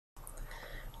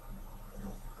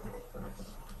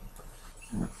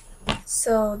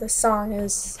So the song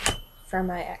is for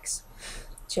my ex,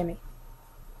 Jimmy.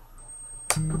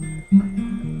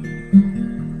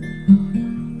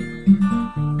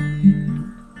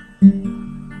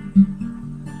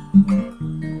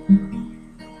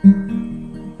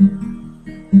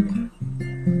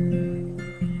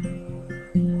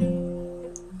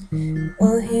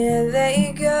 Well, here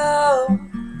they go,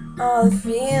 all the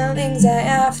feelings I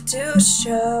have to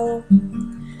show.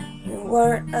 You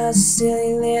weren't a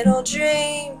silly little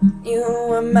dream, you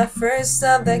were my first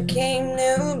love that came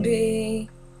to be.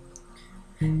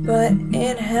 But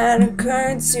it had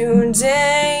occurred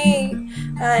today,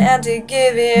 I had to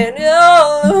give it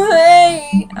all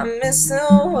away. I miss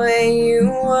the way you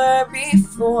were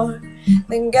before,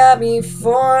 thank God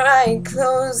before I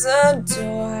closed the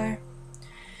door.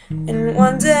 And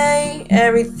one day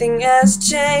everything has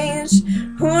changed.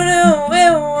 Who knew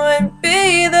it would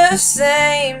be the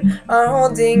same? Our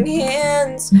holding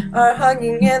hands, our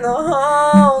hugging in the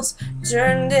halls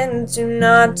turned into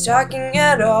not talking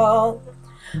at all.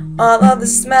 All of the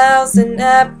smiles and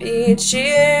happy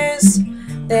cheers,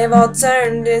 they've all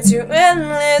turned into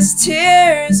endless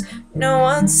tears. No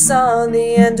one saw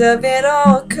the end of it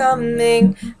all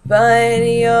coming, but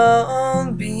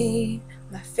you'll be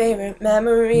my favorite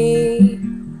memory.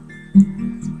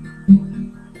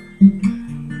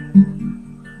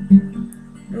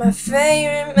 My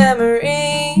favorite memory.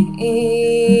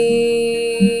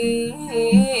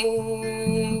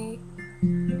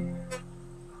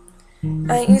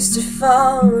 I used to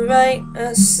fall right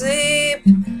asleep.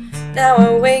 Now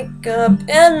I wake up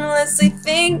endlessly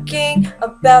thinking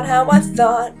about how I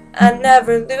thought I'd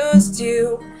never lose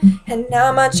you, and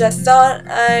how much I thought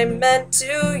I meant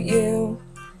to you.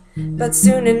 But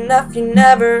soon enough you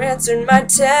never answered my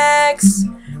texts.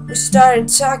 We started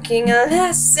talking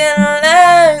less and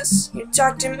less. You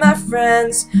talked to my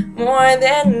friends more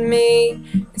than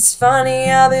me. It's funny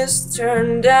how this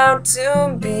turned out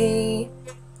to be.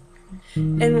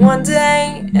 And one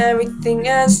day everything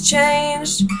has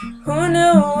changed. Who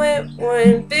knew it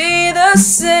wouldn't be the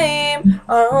same?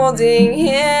 Our holding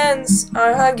hands,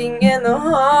 our hugging in the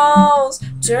halls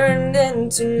turned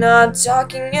into not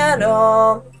talking at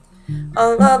all.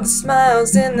 All of the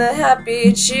smiles and the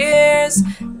happy cheers,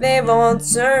 they've all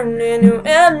turned into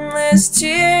endless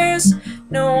tears.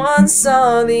 No one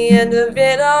saw the end of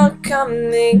it all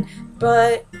coming,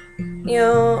 but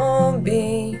you'll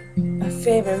be my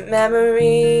favorite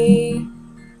memory.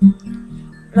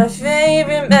 My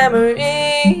favorite memory.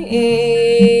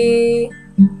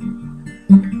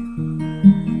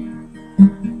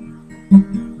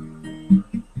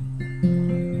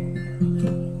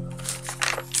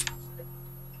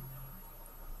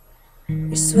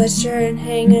 Your sweatshirt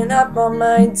hanging up on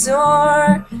my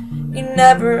door, you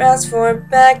never asked for it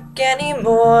back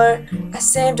anymore. I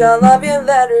saved all of your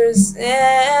letters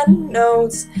and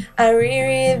notes, I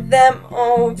reread them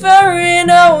over and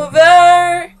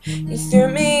over. You threw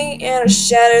me in a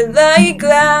shattered like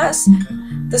glass,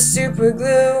 the super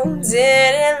glue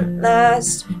didn't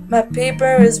last. My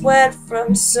paper is wet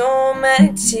from so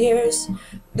many tears.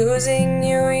 Losing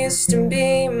you used to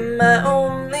be my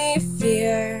only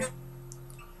fear.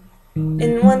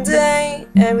 And one day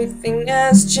everything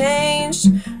has changed.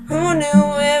 Who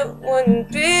knew it wouldn't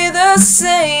be the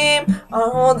same? Our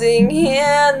holding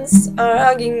hands, our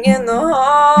hugging in the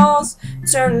halls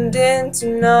turned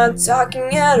into not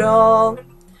talking at all.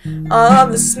 All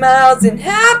of the smiles and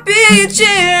happy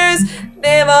cheers,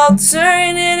 they've all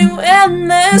turned into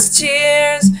endless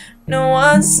tears. No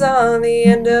one saw the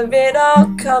end of it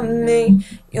all coming.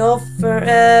 You'll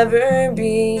forever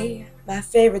be my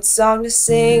favorite song to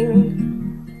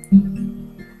sing.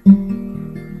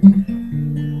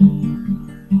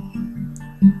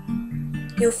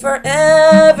 You'll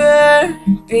forever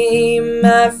be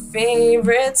my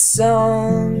favorite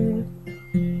song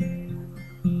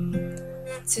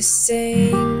to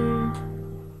sing.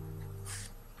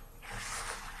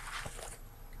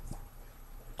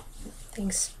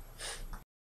 Thanks.